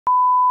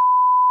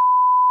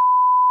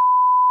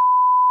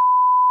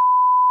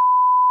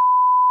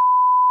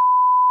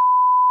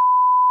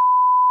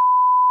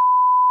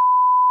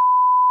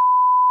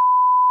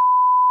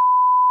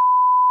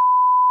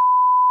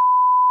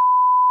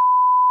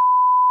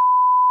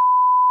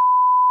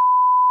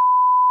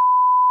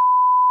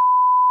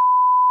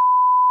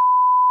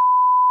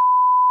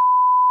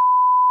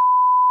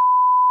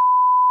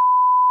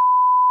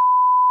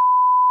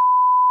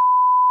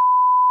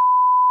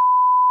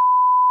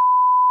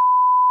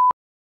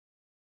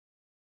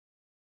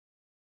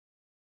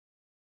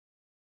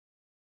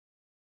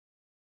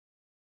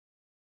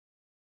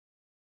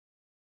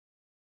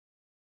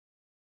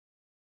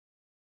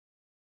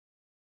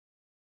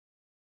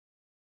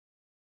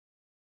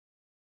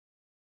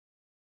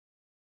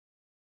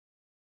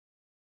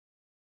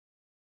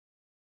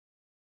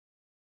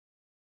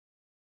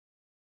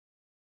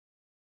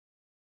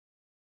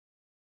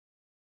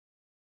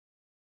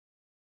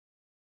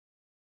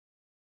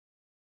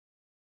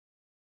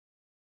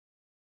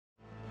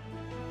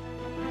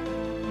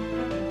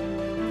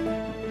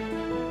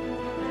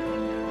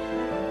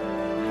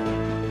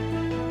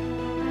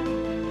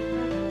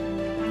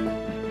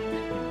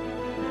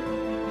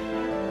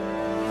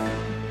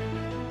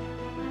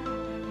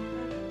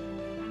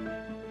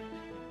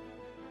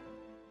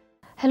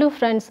Hello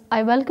friends,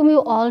 I welcome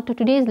you all to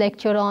today's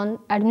lecture on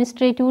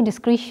Administrative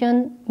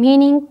Discretion,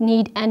 Meaning,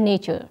 Need and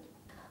Nature.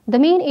 The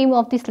main aim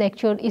of this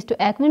lecture is to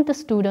acquaint the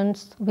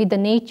students with the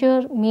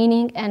nature,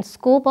 meaning and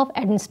scope of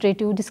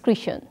administrative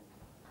discretion.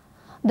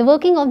 The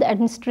working of the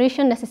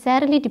administration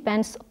necessarily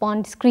depends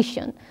upon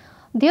discretion.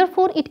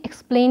 Therefore, it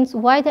explains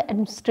why the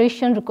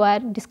administration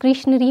requires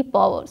discretionary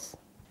powers.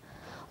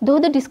 Though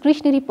the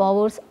discretionary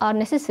powers are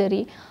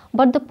necessary,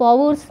 but the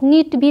powers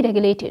need to be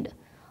regulated.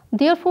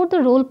 Therefore,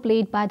 the role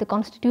played by the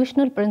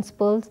constitutional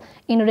principles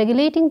in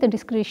regulating the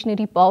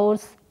discretionary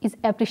powers is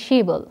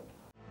appreciable.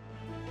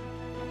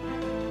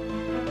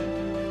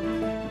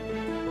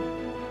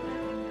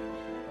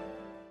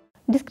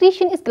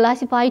 Discretion is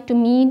classified to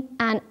mean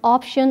an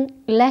option,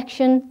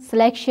 election,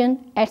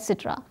 selection,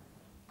 etc.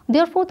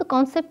 Therefore, the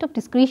concept of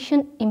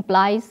discretion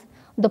implies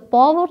the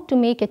power to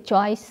make a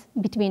choice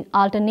between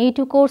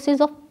alternative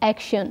courses of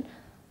action.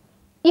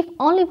 If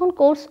only one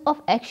course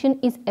of action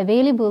is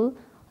available,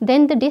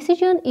 then the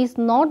decision is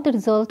not the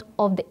result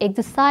of the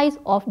exercise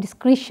of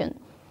discretion,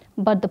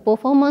 but the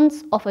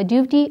performance of a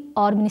duty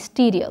or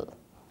ministerial.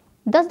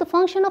 Thus, the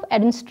function of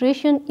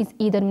administration is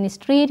either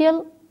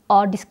ministerial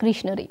or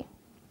discretionary.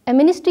 A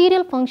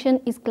ministerial function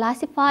is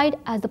classified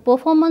as the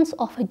performance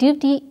of a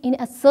duty in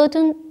a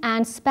certain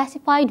and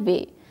specified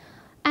way,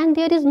 and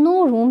there is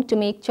no room to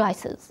make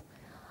choices.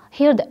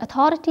 Here, the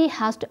authority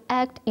has to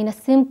act in a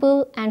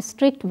simple and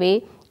strict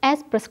way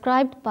as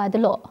prescribed by the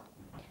law.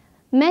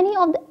 Many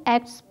of the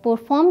acts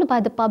performed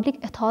by the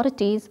public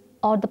authorities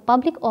or the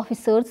public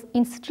officers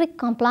in strict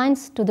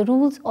compliance to the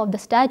rules of the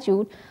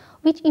statute,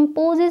 which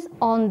imposes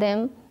on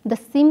them the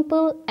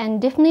simple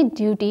and definite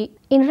duty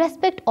in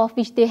respect of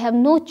which they have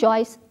no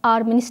choice,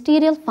 are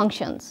ministerial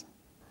functions.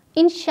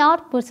 In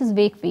Sharp versus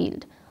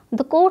Wakefield,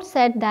 the court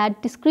said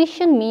that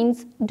discretion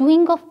means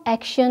doing of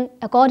action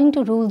according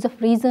to rules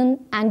of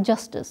reason and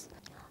justice,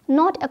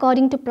 not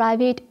according to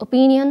private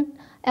opinion,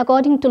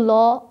 according to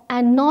law,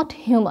 and not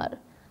humor.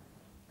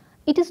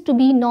 It is to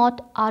be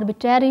not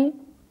arbitrary,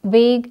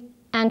 vague,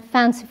 and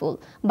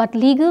fanciful, but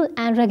legal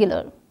and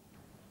regular.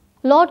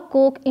 Lord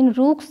Coke in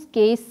Rook's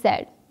case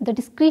said, "The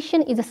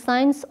discretion is a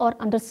science or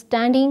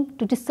understanding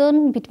to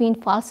discern between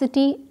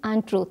falsity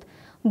and truth,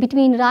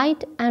 between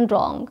right and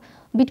wrong,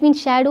 between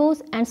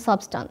shadows and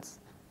substance."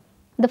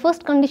 The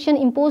first condition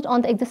imposed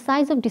on the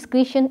exercise of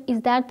discretion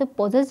is that the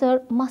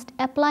possessor must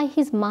apply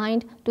his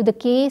mind to the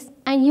case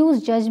and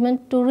use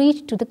judgment to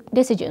reach to the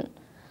decision.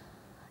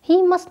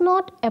 He must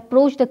not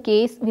approach the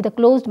case with a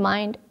closed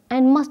mind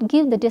and must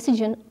give the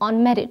decision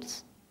on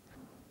merits.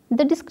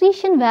 The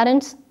discretion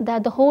warrants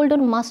that the holder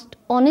must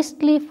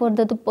honestly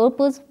further the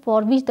purpose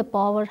for which the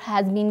power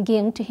has been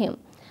given to him,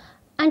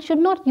 and should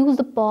not use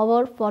the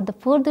power for the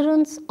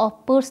furtherance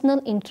of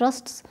personal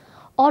interests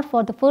or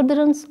for the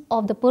furtherance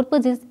of the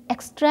purposes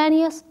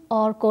extraneous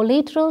or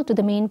collateral to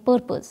the main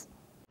purpose.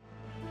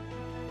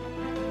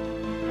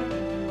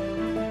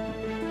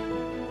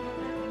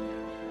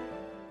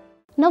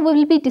 Now we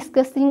will be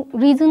discussing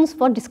reasons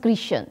for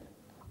discretion.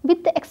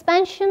 With the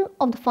expansion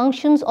of the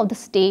functions of the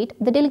state,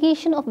 the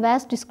delegation of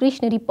vast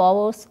discretionary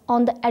powers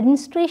on the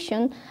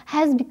administration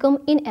has become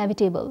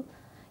inevitable.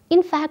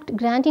 In fact,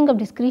 granting of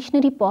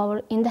discretionary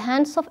power in the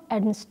hands of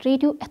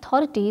administrative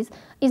authorities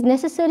is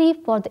necessary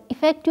for the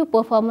effective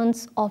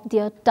performance of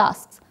their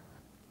tasks.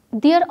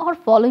 There are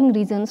following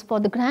reasons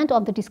for the grant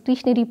of the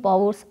discretionary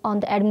powers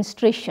on the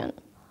administration.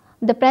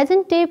 The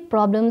present-day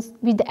problems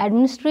which the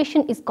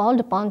administration is called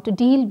upon to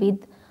deal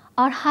with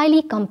are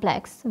highly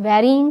complex,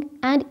 varying,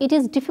 and it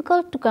is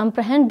difficult to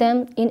comprehend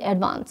them in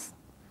advance.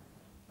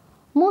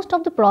 Most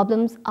of the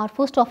problems are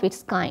first of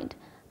its kind,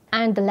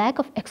 and the lack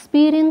of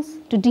experience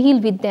to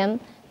deal with them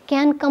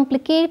can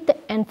complicate the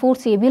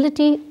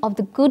enforceability of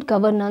the good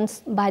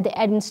governance by the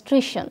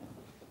administration.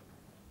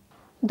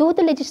 Though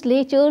the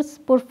legislatures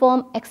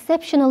perform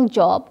exceptional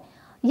job,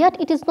 yet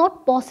it is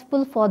not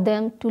possible for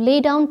them to lay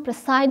down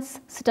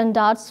precise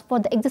standards for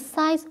the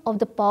exercise of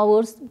the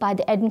powers by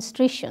the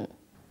administration.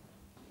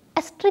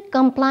 A strict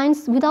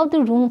compliance without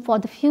the room for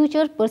the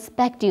future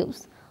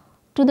perspectives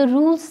to the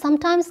rules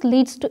sometimes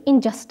leads to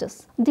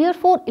injustice.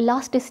 Therefore,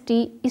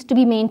 elasticity is to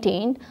be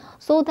maintained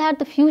so that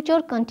the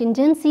future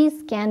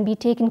contingencies can be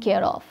taken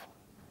care of.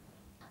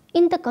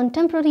 In the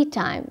contemporary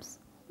times,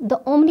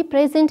 the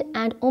omnipresent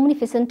and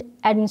omnificent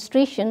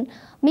administration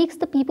makes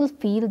the people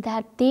feel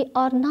that they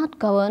are not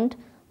governed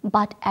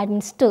but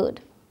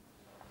administered.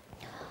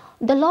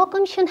 The Law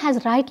Commission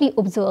has rightly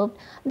observed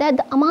that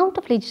the amount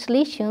of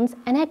legislations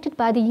enacted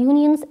by the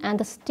unions and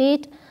the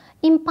state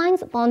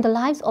impinges upon the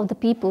lives of the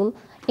people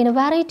in a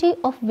variety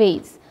of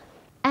ways,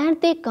 and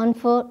they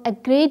confer a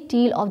great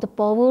deal of the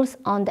powers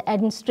on the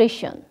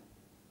administration.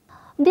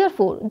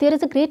 Therefore, there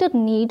is a greater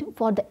need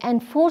for the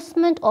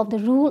enforcement of the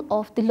rule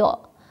of the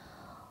law,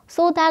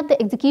 so that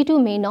the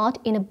executive may not,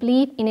 in a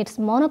belief in its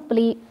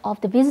monopoly of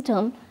the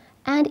wisdom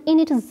and in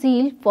its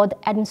zeal for the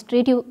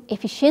administrative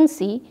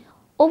efficiency,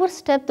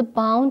 overstep the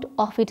bound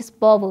of its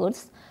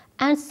powers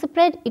and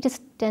spread its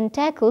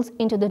tentacles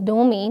into the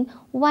domain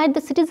where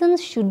the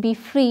citizens should be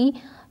free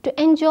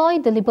to enjoy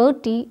the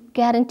liberty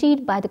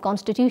guaranteed by the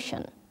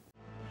Constitution.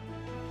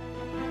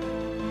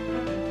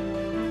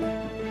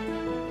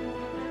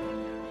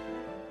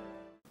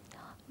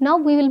 Now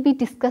we will be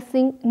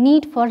discussing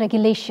need for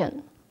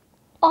regulation.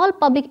 All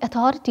public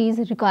authorities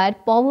require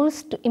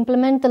powers to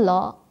implement the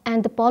law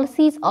and the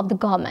policies of the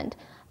government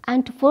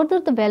and to further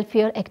the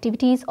welfare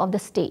activities of the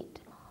state.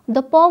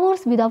 The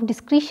powers without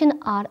discretion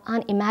are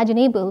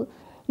unimaginable,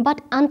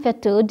 but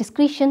unfettered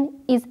discretion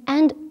is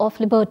end of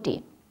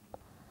liberty.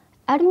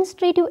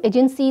 Administrative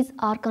agencies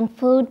are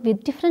conferred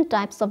with different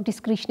types of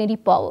discretionary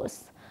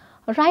powers,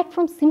 right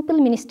from simple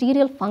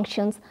ministerial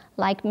functions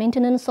like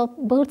maintenance of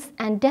births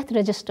and death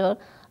register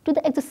to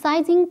the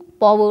exercising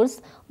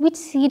powers which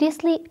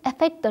seriously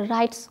affect the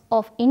rights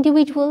of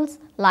individuals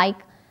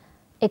like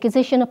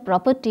acquisition of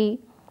property,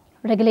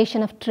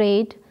 regulation of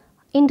trade,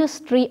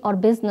 industry or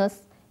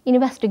business,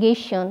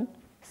 investigation,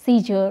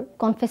 seizure,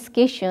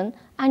 confiscation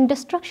and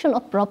destruction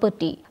of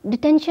property,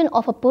 detention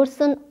of a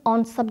person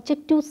on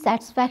subjective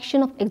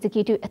satisfaction of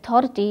executive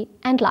authority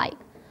and like.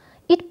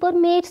 It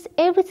permeates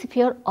every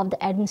sphere of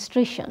the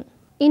administration.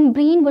 In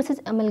Breen v.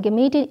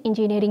 Amalgamated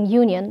Engineering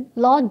Union,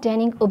 Lord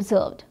Denning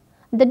observed,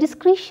 "The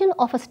discretion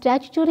of a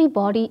statutory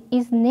body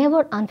is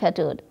never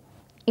unfettered.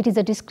 It is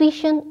a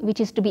discretion which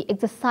is to be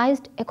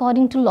exercised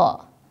according to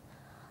law.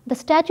 The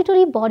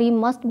statutory body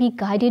must be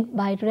guided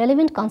by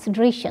relevant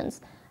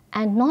considerations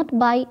and not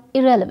by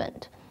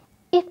irrelevant.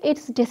 If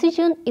its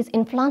decision is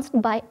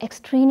influenced by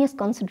extraneous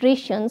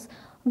considerations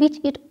which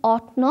it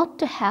ought not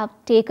to have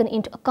taken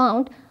into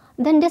account,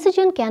 then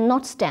decision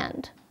cannot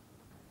stand.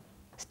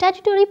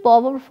 Statutory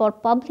power for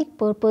public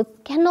purpose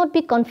cannot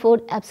be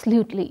conferred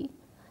absolutely.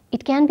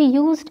 It can be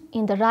used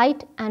in the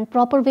right and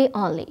proper way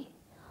only.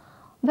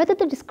 Whether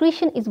the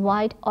discretion is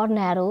wide or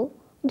narrow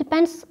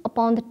depends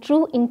upon the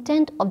true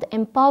intent of the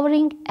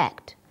empowering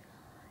act.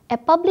 A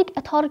public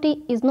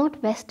authority is not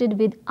vested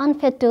with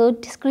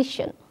unfettered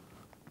discretion.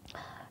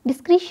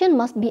 Discretion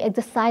must be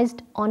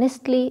exercised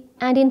honestly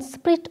and in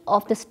spirit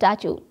of the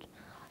statute.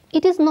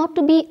 It is not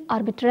to be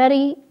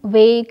arbitrary,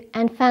 vague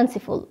and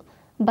fanciful,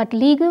 but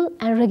legal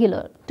and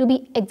regular, to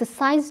be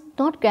exercised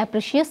not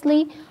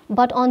capriciously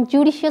but on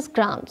judicious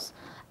grounds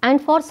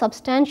and for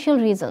substantial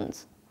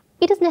reasons.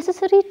 It is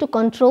necessary to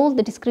control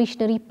the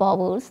discretionary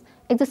powers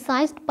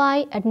exercised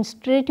by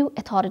administrative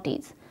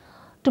authorities,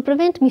 to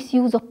prevent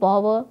misuse of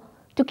power,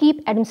 to keep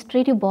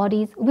administrative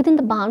bodies within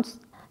the bounds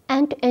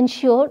and to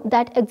ensure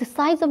that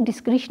exercise of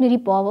discretionary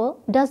power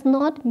does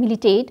not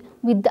militate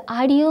with the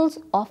ideals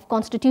of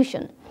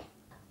Constitution.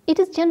 It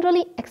is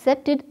generally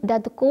accepted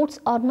that the courts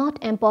are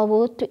not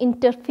empowered to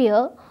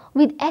interfere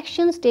with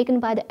actions taken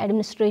by the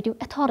administrative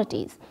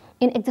authorities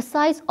in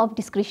exercise of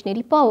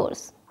discretionary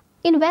powers.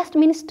 In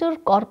Westminster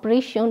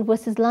Corporation v.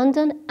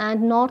 London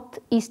and North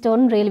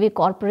Eastern Railway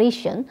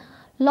Corporation,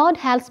 Lord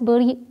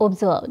Halsbury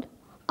observed,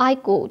 I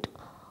quote,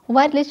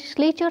 "Where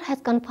legislature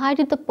has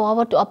confided the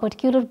power to a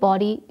particular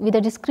body with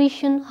a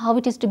discretion how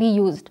it is to be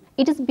used,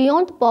 it is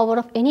beyond the power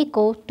of any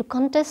court to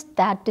contest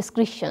that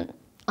discretion."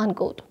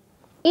 Unquote.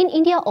 In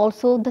India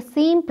also, the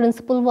same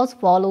principle was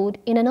followed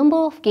in a number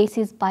of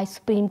cases by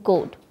Supreme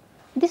Court.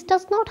 This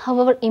does not,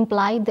 however,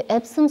 imply the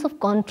absence of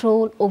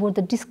control over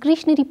the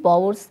discretionary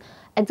powers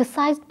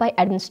exercised by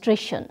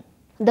administration.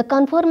 The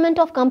conferment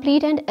of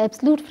complete and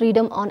absolute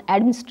freedom on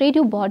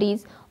administrative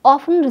bodies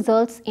often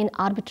results in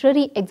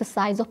arbitrary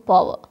exercise of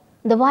power.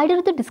 The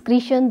wider the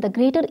discretion, the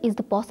greater is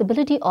the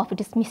possibility of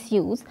its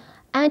misuse,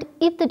 and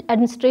if the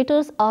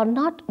administrators are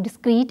not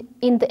discreet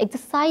in the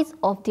exercise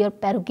of their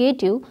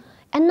prerogative,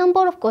 a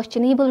number of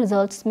questionable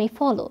results may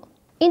follow.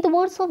 In the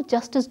words of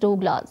Justice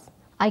Douglas,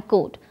 I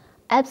quote,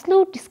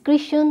 "Absolute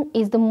discretion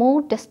is the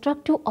more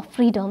destructive of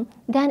freedom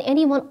than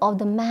any one of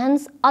the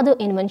man's other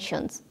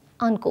inventions."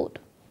 Unquote.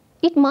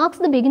 It marks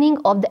the beginning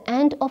of the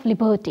end of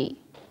liberty.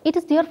 It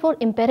is therefore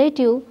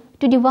imperative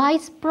to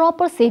devise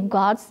proper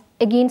safeguards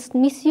against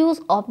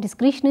misuse of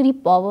discretionary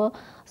power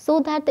so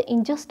that the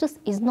injustice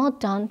is not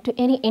done to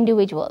any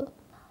individual.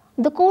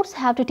 The courts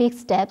have to take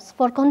steps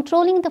for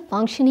controlling the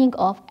functioning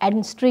of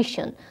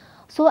administration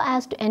so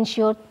as to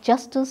ensure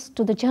justice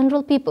to the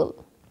general people.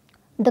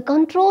 The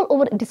control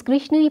over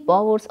discretionary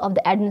powers of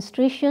the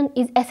administration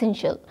is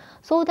essential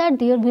so that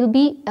there will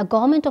be a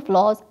government of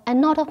laws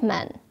and not of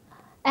men.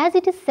 As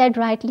it is said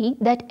rightly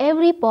that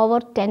every power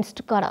tends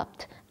to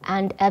corrupt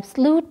and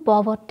absolute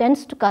power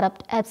tends to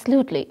corrupt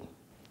absolutely.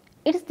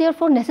 It is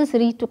therefore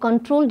necessary to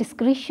control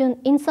discretion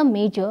in some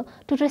measure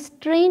to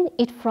restrain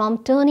it from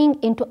turning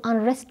into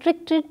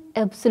unrestricted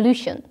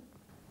absolution.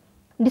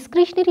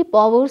 Discretionary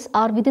powers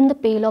are within the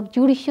pale of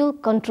judicial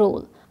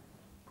control.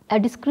 A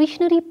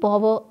discretionary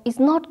power is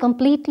not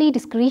completely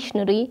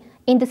discretionary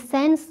in the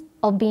sense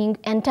of being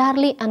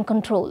entirely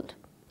uncontrolled.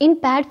 In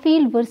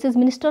Padfield v.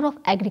 Minister of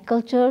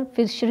Agriculture,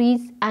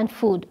 Fisheries and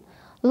Food,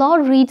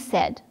 Lord Reid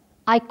said,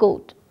 I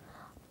quote,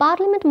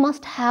 "Parliament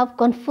must have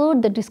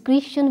conferred the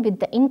discretion with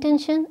the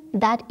intention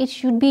that it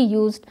should be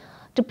used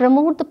to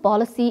promote the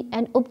policy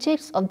and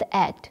objects of the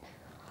Act.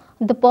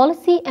 The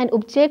policy and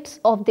objects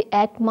of the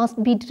Act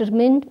must be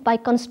determined by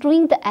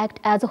construing the Act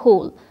as a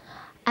whole,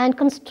 and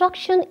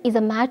construction is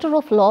a matter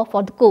of law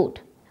for the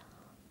court.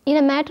 In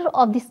a matter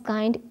of this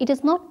kind, it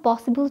is not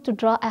possible to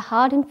draw a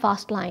hard and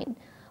fast line.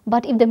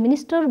 But if the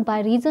minister, by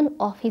reason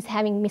of his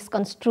having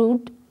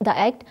misconstrued the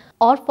act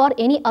or for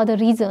any other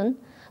reason,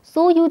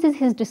 so uses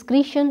his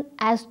discretion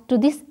as to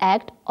this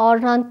act or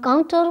run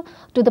counter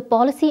to the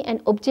policy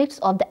and objects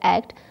of the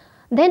act,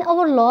 then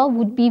our law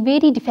would be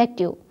very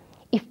defective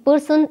if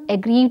persons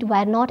aggrieved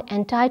were not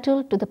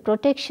entitled to the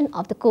protection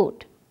of the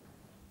court.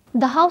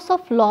 The House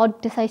of Lords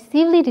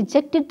decisively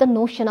rejected the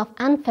notion of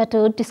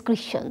unfettered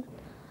discretion.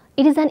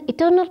 It is an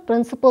eternal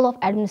principle of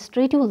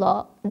administrative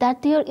law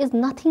that there is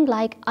nothing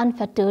like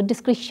unfettered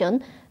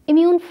discretion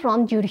immune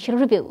from judicial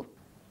review.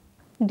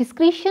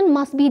 Discretion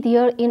must be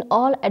there in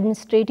all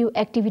administrative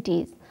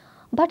activities,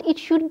 but it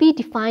should be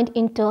defined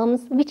in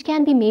terms which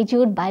can be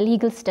measured by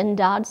legal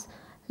standards,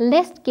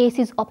 lest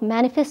cases of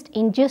manifest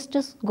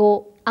injustice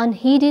go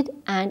unheeded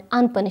and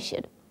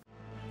unpunished.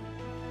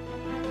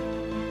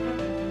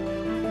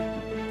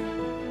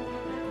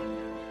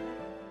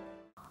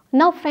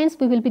 Now friends,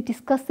 we will be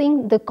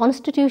discussing the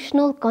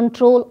constitutional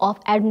control of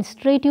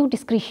administrative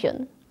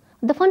discretion.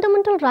 The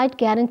fundamental right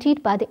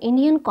guaranteed by the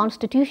Indian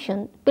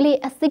Constitution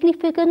play a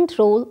significant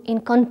role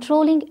in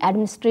controlling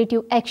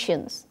administrative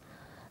actions.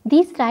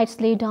 These rights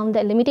lay down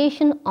the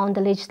limitation on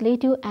the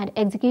legislative and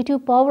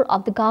executive power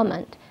of the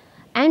government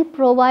and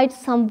provide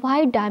some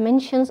wide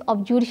dimensions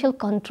of judicial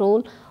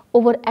control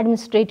over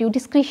administrative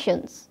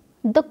discretions.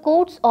 The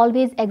courts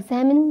always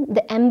examine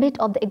the ambit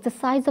of the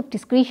exercise of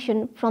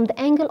discretion from the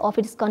angle of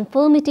its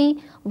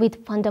conformity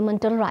with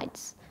fundamental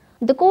rights.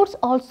 The courts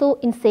also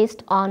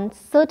insist on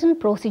certain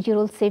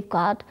procedural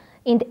safeguards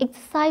in the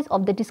exercise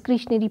of the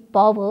discretionary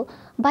power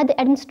by the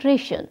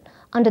administration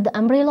under the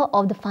umbrella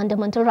of the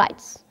fundamental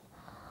rights.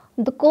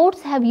 The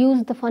courts have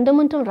used the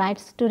fundamental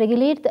rights to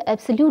regulate the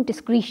absolute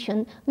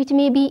discretion which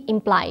may be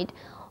implied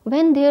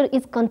when there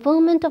is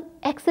conferment of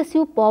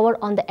excessive power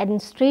on the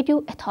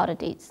administrative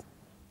authorities.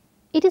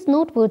 It is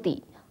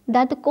noteworthy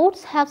that the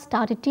courts have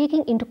started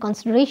taking into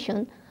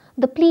consideration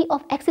the plea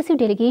of excessive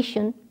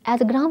delegation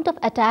as a ground of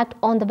attack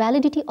on the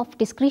validity of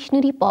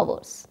discretionary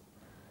powers.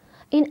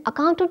 In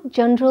Accountant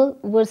General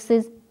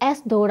versus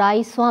S.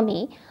 Dorai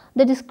Swamy,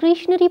 the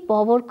discretionary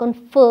power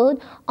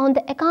conferred on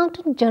the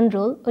Accountant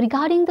General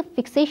regarding the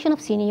fixation of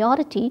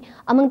seniority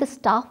among the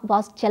staff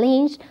was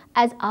challenged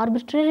as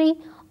arbitrary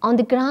on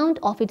the ground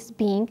of its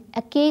being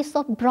a case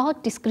of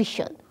broad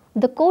discretion.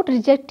 The court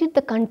rejected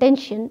the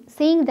contention,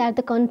 saying that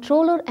the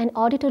Controller and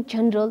Auditor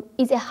General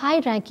is a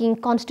high-ranking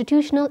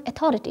constitutional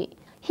authority.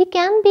 He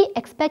can be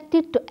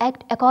expected to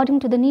act according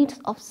to the needs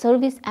of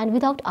service and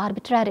without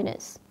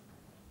arbitrariness.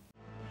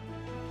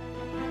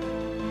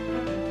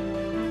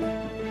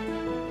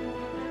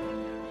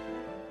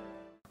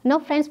 Now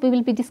friends, we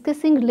will be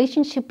discussing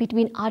relationship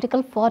between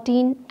Article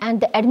 14 and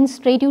the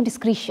administrative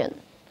discretion.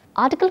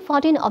 Article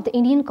 14 of the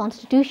Indian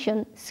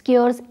Constitution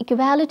secures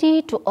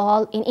equality to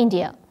all in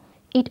India.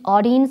 It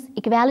ordains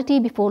equality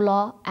before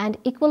law and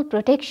equal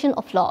protection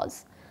of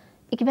laws.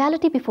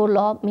 Equality before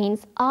law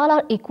means all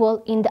are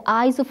equal in the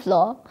eyes of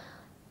law,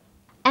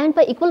 and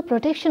by equal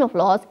protection of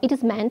laws it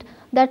is meant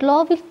that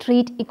law will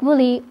treat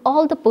equally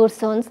all the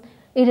persons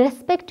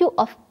irrespective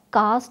of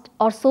caste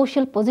or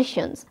social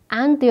positions,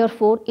 and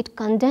therefore it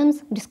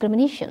condemns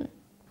discrimination.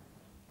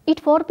 It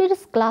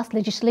forbids class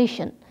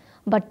legislation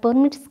but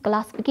permits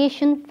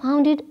classification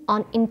founded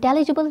on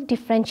intelligible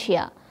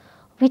differentia,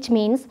 which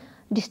means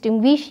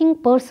distinguishing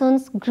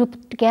persons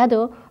grouped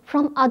together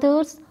from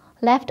others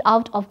left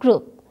out of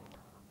group.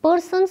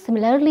 Persons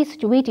similarly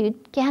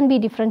situated can be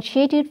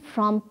differentiated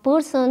from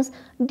persons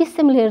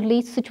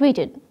dissimilarly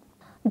situated.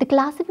 The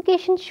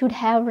classification should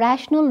have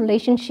rational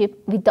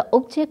relationship with the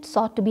object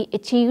sought to be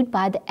achieved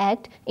by the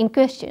act in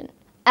question.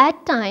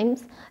 At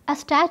times, a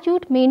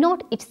statute may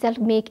not itself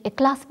make a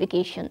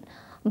classification,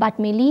 but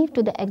may leave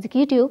to the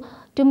executive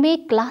to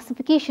make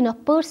classification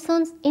of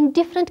persons in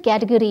different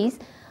categories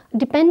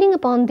depending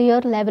upon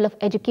their level of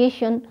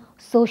education,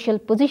 social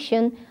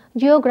position,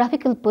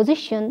 geographical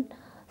position,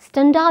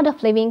 standard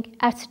of living,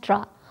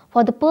 etc.,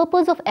 for the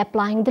purpose of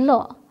applying the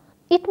law.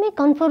 It may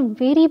confer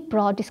very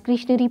broad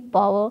discretionary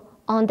power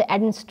on the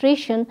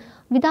administration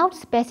without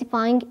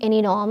specifying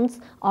any norms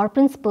or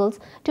principles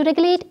to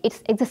regulate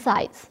its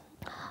exercise.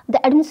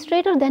 The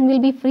administrator then will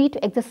be free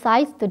to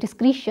exercise the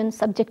discretion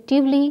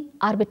subjectively,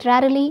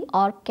 arbitrarily,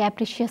 or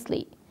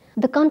capriciously.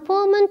 The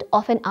conferment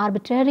of an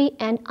arbitrary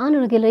and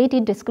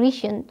unregulated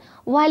discretion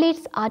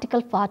violates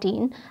Article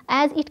 14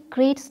 as it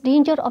creates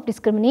danger of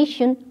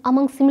discrimination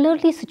among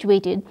similarly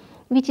situated,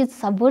 which is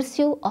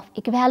subversive of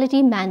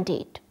equality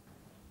mandate.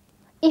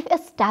 If a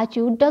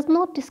statute does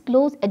not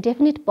disclose a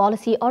definite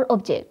policy or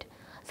object,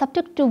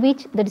 subject to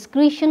which the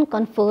discretion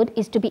conferred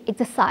is to be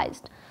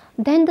exercised,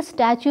 then the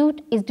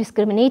statute is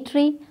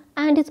discriminatory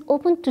and is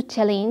open to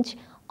challenge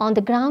on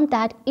the ground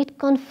that it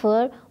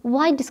confers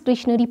wide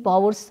discretionary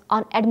powers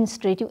on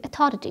administrative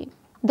authority.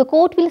 The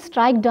court will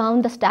strike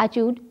down the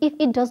statute if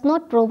it does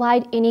not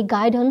provide any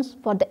guidance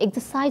for the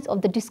exercise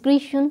of the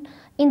discretion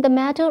in the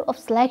matter of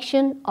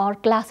selection or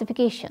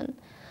classification.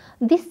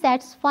 This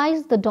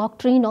satisfies the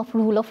doctrine of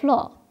rule of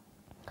law.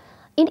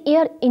 In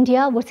Air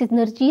India versus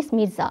Narjis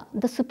Mirza,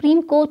 the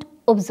Supreme Court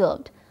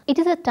observed, it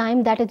is a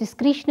time that a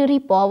discretionary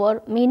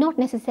power may not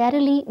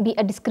necessarily be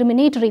a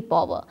discriminatory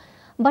power,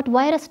 but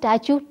where a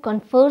statute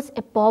confers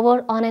a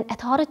power on an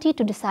authority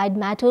to decide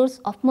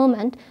matters of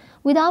moment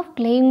without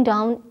laying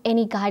down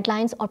any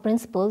guidelines or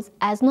principles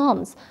as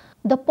norms,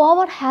 the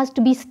power has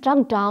to be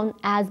struck down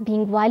as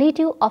being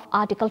violative of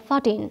Article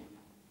 14.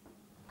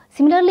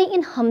 Similarly,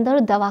 in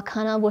Hamdard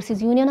Dawakhana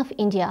versus Union of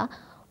India,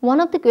 one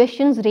of the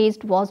questions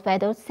raised was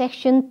whether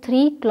Section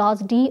 3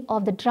 Clause D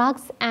of the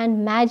Drugs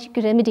and Magic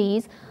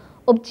Remedies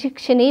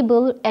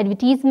Objectionable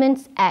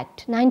Advertisements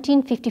Act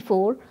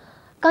 1954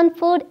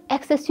 conferred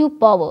excessive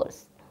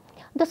powers.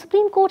 The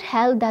Supreme Court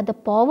held that the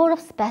power of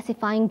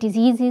specifying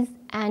diseases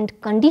and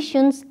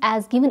conditions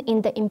as given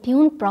in the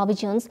impugned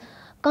provisions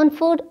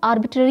conferred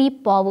arbitrary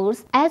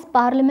powers, as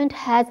Parliament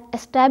has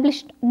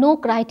established no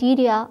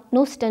criteria,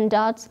 no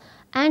standards,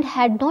 and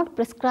had not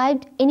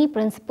prescribed any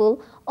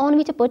principle on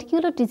which a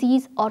particular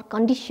disease or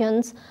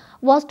conditions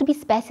was to be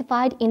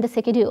specified in the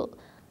schedule.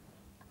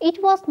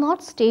 It was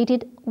not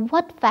stated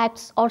what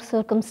facts or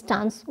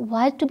circumstances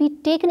were to be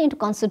taken into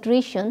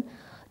consideration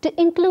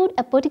to include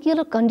a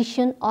particular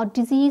condition or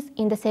disease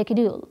in the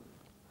schedule.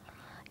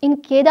 In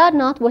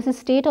Kedarnath versus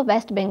State of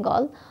West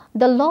Bengal,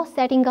 the law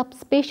setting up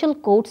special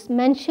courts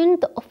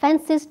mentioned the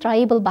offences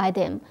triable by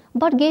them,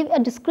 but gave a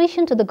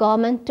discretion to the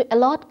government to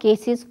allot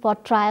cases for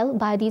trial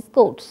by these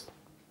courts.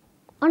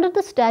 Under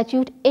the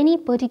statute, any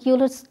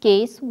particular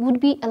case would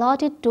be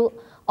allotted to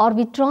or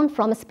withdrawn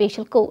from a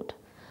special court.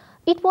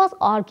 It was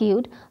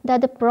argued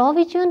that the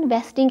provision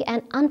vesting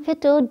an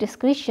unfettered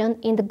discretion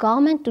in the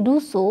government to do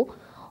so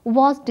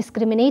was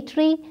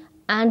discriminatory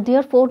and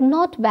therefore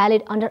not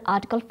valid under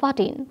Article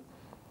 14.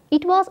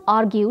 It was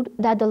argued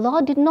that the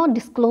law did not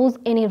disclose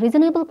any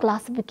reasonable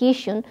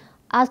classification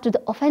as to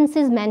the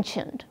offences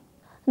mentioned.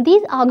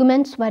 These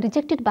arguments were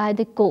rejected by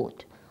the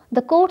court.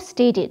 The court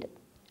stated,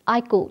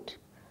 I quote,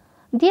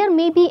 "There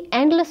may be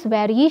endless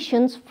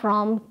variations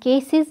from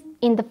cases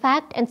in the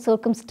fact and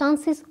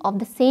circumstances of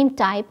the same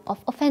type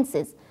of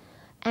offences,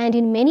 and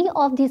in many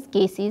of these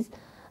cases,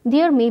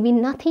 there may be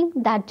nothing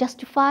that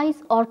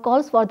justifies or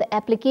calls for the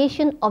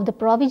application of the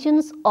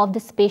provisions of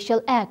the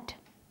Special Act."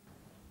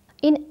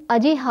 In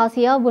Ajay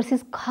Hasia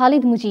versus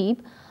Khalid Mujib,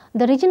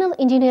 the Regional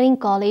Engineering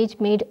College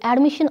made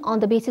admission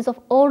on the basis of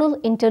oral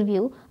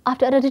interview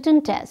after a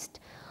written test.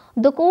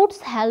 The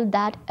courts held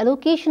that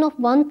allocation of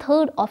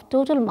 1/3 of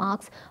total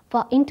marks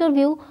for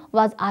interview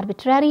was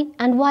arbitrary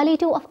and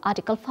violative of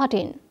Article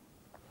 14.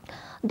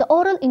 The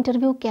oral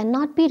interview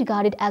cannot be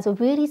regarded as a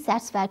very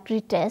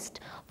satisfactory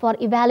test for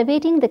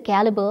evaluating the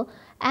caliber,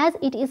 as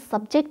it is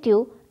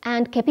subjective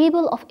and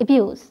capable of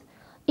abuse.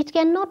 It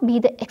cannot be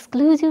the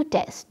exclusive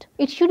test.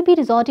 It should be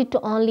resorted to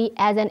only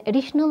as an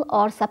additional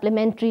or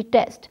supplementary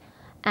test,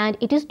 and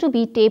it is to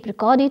be tape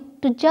recorded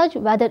to judge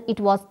whether it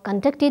was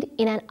conducted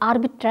in an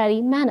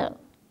arbitrary manner.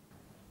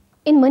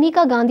 In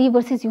Maneka Gandhi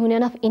versus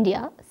Union of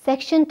India,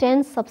 Section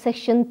 10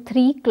 subsection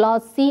 3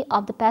 Clause C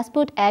of the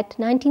Passport Act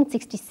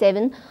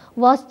 1967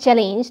 was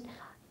challenged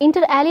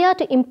inter alia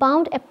to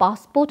impound a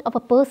passport of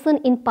a person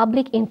in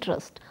public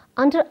interest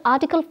under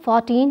Article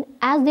 14,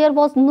 as there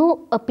was no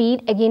appeal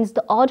against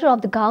the order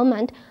of the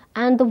government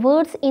and the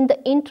words "in the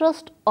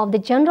interest of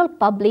the general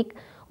public"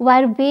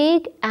 were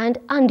vague and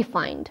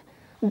undefined.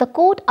 The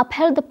court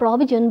upheld the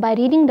provision by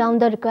reading down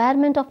the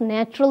requirement of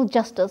natural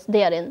justice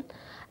therein,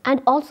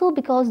 and also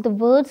because the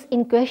words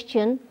in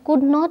question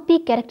could not be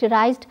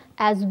characterized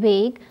as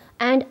vague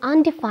and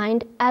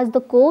undefined, as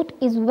the court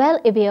is well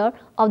aware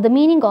of the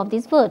meaning of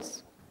these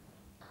words.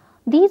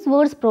 These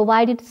words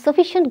provided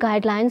sufficient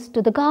guidelines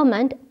to the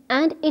government,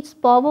 and its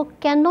power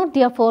cannot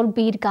therefore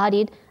be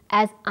regarded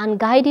as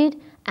unguided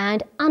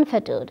and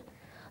unfettered.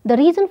 The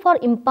reason for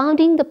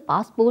impounding the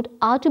passport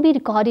are to be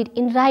recorded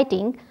in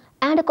writing,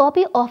 and a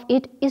copy of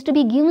it is to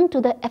be given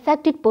to the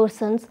affected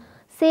persons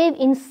save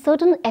in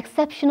certain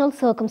exceptional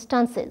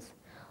circumstances.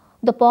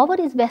 The power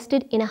is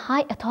vested in a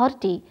high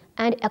authority,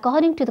 and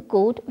according to the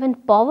court, when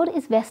power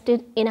is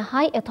vested in a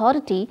high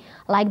authority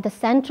like the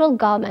central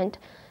government,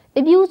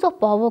 abuse of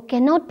power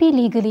cannot be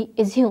legally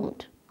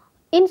assumed.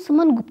 In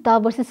Suman Gupta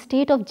versus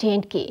State of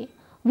J&K,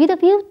 with a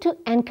view to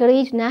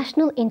encourage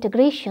national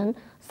integration,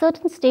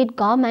 certain state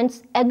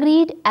governments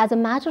agreed as a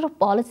matter of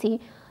policy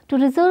to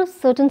reserve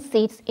certain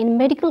seats in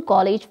medical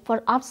college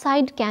for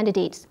outside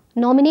candidates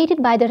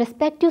nominated by the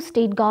respective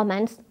state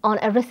governments on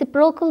a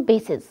reciprocal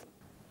basis.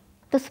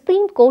 The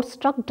Supreme Court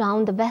struck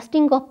down the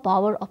vesting of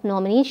power of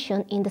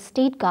nomination in the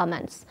state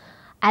governments,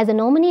 as a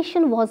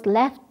nomination was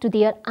left to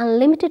their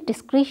unlimited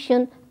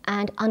discretion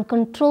and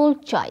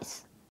uncontrolled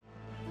choice.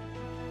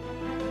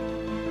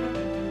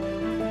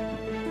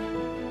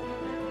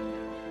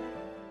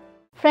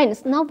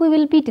 Friends, now we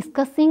will be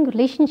discussing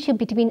relationship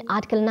between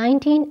Article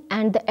 19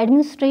 and the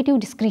administrative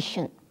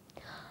discretion.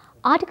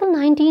 Article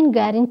 19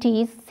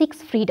 guarantees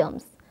 6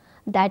 freedoms,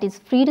 that is,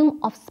 freedom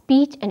of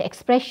speech and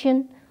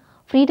expression,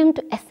 freedom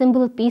to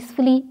assemble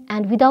peacefully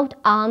and without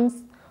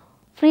arms,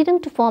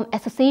 freedom to form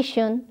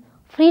association,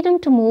 freedom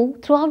to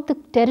move throughout the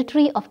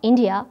territory of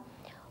India,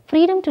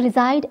 freedom to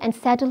reside and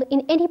settle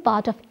in any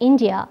part of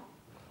India,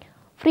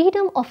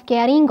 freedom of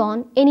carrying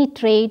on any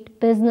trade,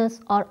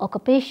 business or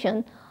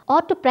occupation,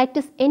 or to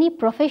practice any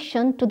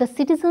profession to the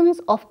citizens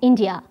of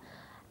India,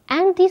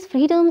 and these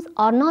freedoms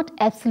are not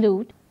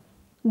absolute.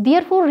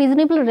 Therefore,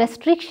 reasonable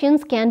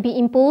restrictions can be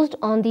imposed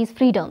on these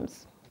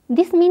freedoms.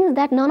 This means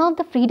that none of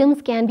the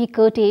freedoms can be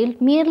curtailed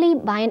merely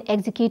by an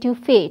executive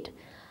fate,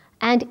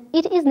 and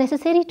it is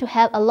necessary to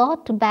have a law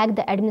to back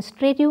the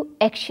administrative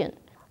action.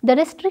 The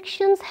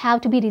restrictions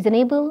have to be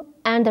reasonable,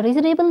 and the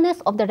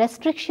reasonableness of the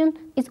restriction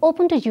is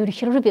open to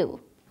judicial review.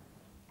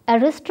 A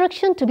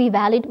restriction to be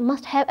valid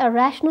must have a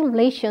rational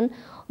relation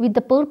with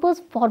the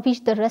purpose for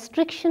which the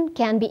restriction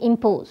can be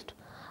imposed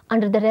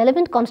under the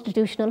relevant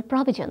constitutional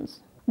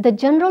provisions. The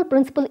general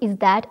principle is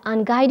that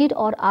unguided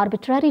or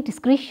arbitrary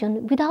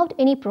discretion without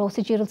any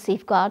procedural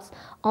safeguards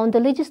on the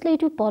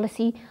legislative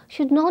policy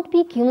should not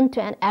be given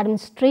to an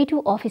administrative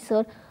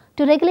officer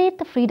to regulate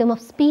the freedom of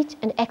speech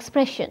and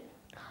expression.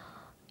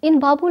 In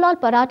Babulal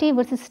Parathe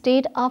v.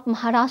 State of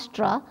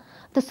Maharashtra,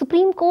 the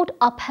Supreme Court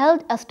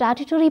upheld a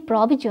statutory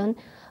provision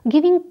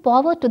giving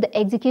power to the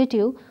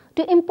executive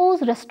to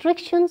impose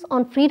restrictions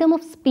on freedom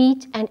of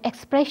speech and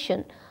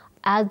expression,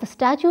 as the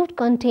statute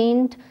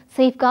contained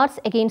safeguards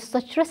against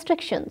such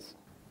restrictions.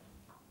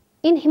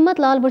 In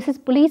Himmatlal v.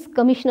 Police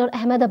Commissioner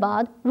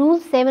Ahmedabad, Rule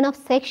 7 of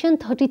Section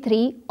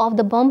 33 of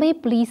the Bombay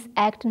Police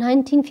Act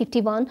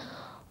 1951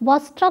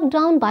 was struck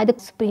down by the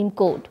Supreme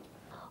Court.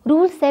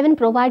 Rule 7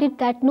 provided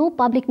that no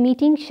public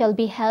meeting shall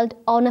be held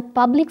on a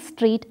public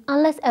street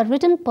unless a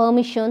written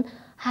permission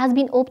has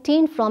been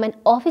obtained from an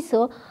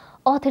officer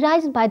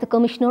authorized by the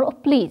Commissioner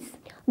of Police.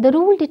 The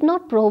rule did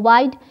not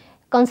provide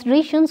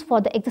considerations for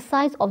the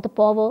exercise of the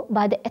power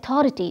by the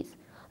authorities,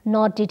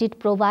 nor did it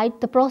provide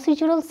the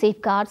procedural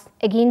safeguards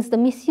against the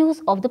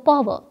misuse of the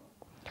power.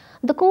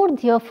 The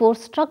court therefore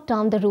struck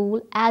down the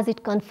rule as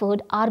it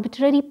conferred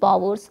arbitrary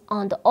powers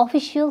on the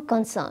official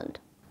concerned.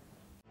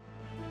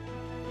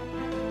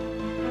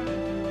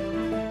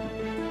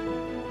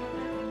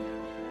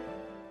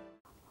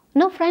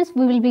 Now friends,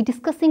 we will be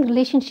discussing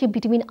relationship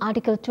between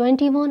Article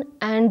 21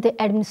 and the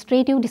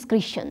administrative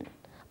discretion.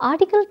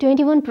 Article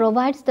 21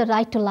 provides the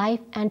right to life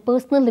and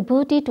personal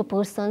liberty to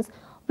persons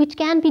which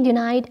can be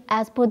denied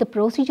as per the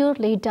procedure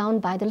laid down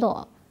by the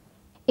law.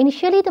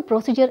 Initially, the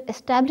procedure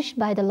established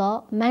by the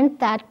law meant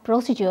that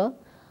procedure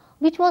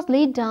which was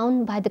laid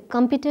down by the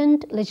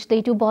competent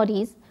legislative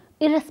bodies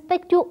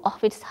irrespective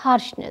of its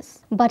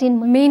harshness. But in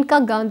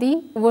Menka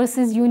Gandhi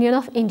v. Union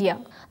of India,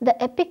 the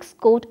Apex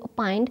Court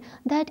opined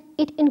that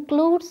it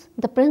includes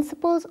the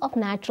principles of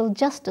natural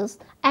justice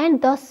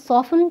and thus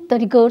softened the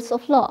rigors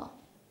of law.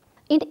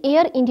 In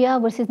Air India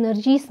v.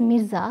 Narjis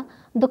Mirza,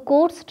 the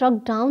court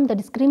struck down the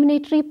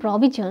discriminatory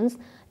provisions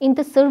in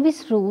the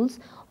service rules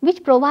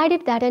which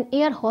provided that an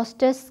air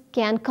hostess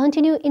can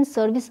continue in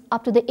service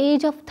up to the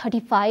age of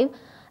 35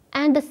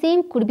 and the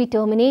same could be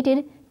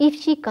terminated if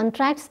she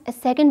contracts a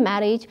second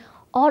marriage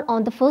or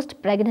on the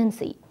first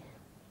pregnancy.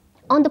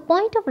 On the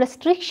point of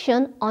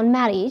restriction on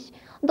marriage,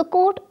 the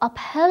court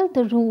upheld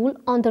the rule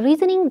on the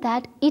reasoning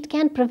that it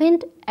can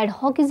prevent ad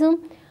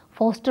hocism,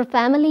 foster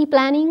family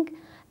planning,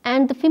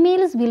 and the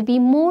females will be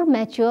more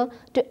mature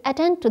to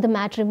attend to the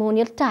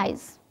matrimonial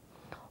ties.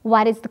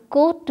 Whereas the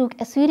court took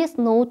a serious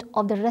note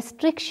of the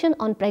restriction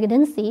on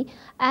pregnancy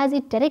as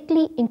it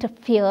directly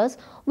interferes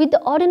with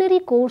the ordinary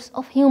course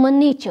of human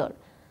nature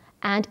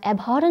and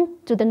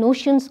abhorrent to the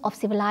notions of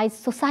civilized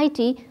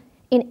society,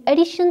 in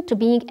addition to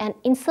being an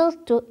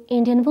insult to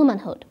Indian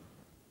womanhood.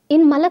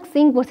 In Malak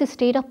Singh v.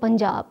 State of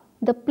Punjab,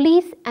 the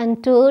police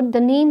entered the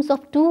names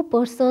of 2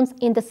 persons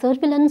in the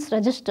surveillance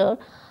register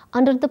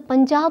under the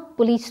Punjab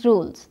police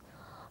rules.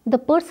 The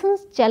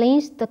persons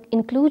challenged the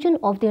inclusion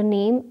of their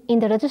name in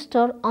the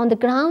register on the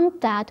ground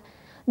that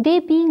they,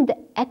 being the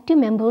active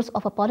members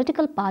of a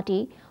political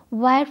party,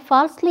 were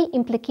falsely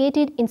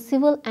implicated in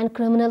civil and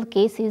criminal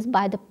cases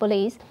by the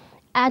police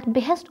at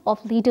behest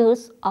of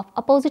leaders of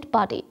opposite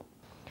party.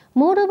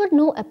 Moreover,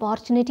 no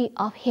opportunity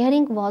of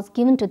hearing was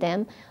given to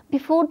them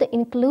before the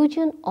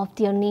inclusion of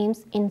their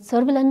names in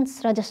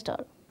surveillance register.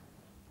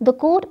 The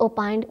court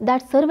opined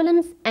that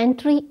surveillance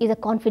entry is a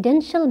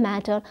confidential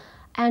matter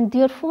and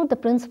therefore the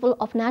principle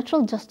of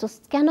natural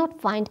justice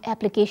cannot find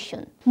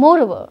application.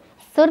 Moreover,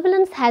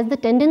 surveillance has the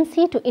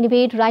tendency to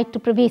invade right to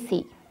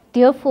privacy.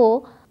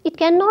 Therefore, it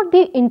cannot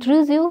be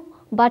intrusive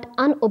but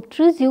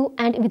unobtrusive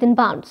and within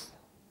bounds.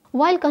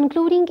 While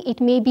concluding,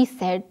 it may be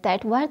said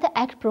that where the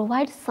Act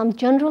provides some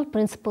general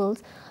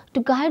principles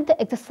to guide the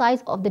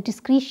exercise of the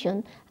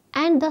discretion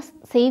and thus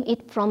save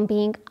it from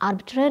being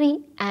arbitrary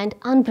and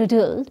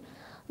unbridled,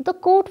 the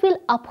court will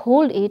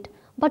uphold it,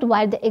 but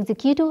while the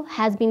executive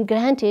has been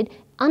granted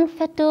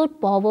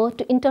unfettered power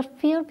to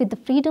interfere with the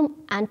freedom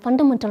and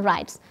fundamental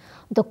rights,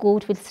 the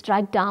court will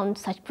strike down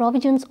such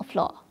provisions of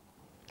law.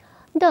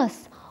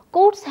 Thus,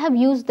 courts have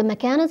used the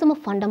mechanism of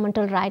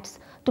fundamental rights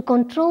to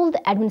control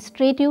the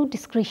administrative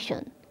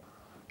discretion.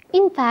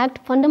 In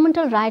fact,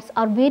 fundamental rights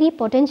are very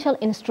potential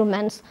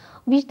instruments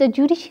which the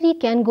judiciary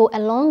can go a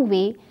long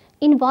way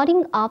in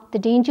warding up the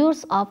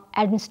dangers of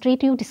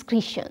administrative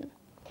discretion.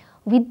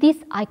 With this,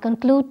 I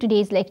conclude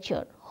today's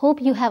lecture.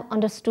 Hope you have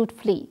understood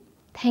fully.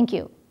 Thank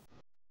you.